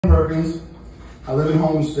Perkins. I live in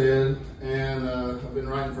Homestead, and I've been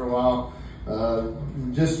writing for a while.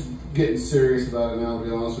 Just getting serious about it now, to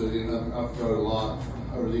be honest with you. I've wrote a lot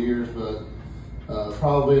over the years, but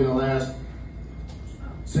probably in the last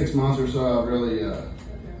 6 months or so, I've really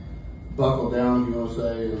buckled down, you want to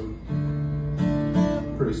say,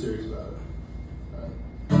 and pretty serious about it.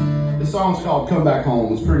 This song's called Come Back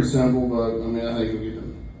Home. It's pretty simple, but I mean, I think you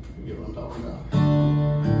get what I'm talking about.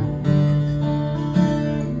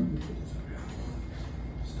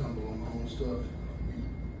 Stumble on my own stuff.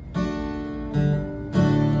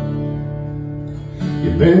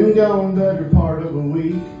 You've been gone better part of a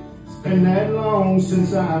week. It's been that long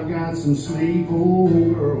since I've got some sleep. Oh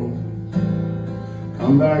girl,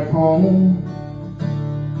 come back home.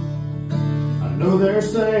 I know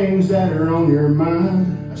there's things that are on your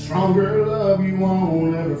mind. A stronger love you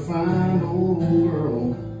won't ever find. Oh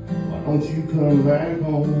girl, why don't you come back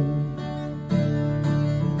home?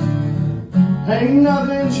 Ain't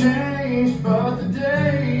nothing changed but the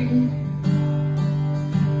day.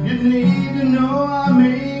 You need to know I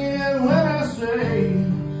mean it when I say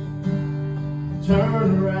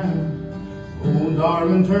turn around. Oh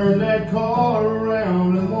darling, turn that car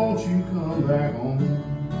around, and won't you come back home?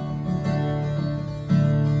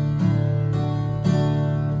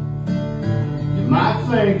 You might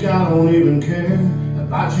think I don't even care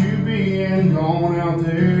about you being gone out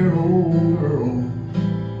there. Oh girl,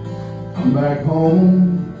 come back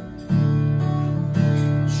home.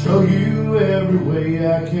 Show you every way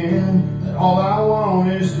I can that all I want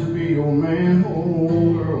is to be your man.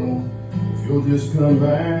 Oh girl, if you'll just come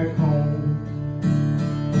back home.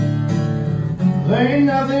 There ain't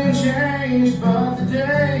nothing changed but the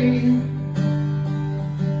day.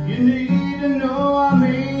 You need to know I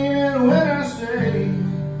mean it when I say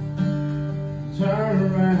turn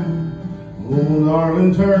around. Oh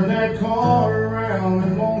darling, turn that car around,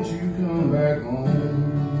 and won't you come back home?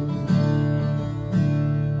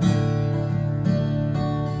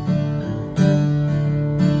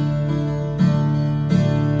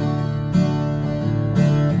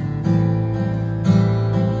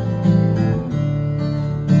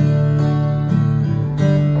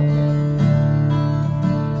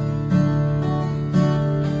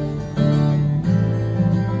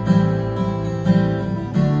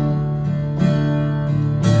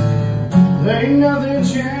 Ain't nothing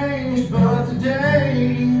changed but the day.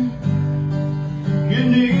 You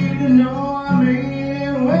need to know I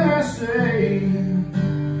mean when I say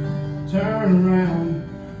turn around.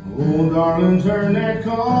 Oh darling, turn that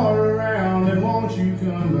car around, and won't you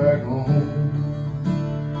come back home?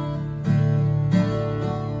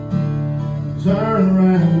 Turn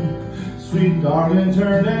around, sweet darling,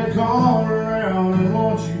 turn that car around, and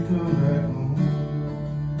won't you come back home?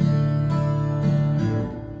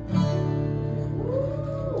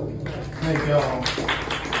 Thank y'all.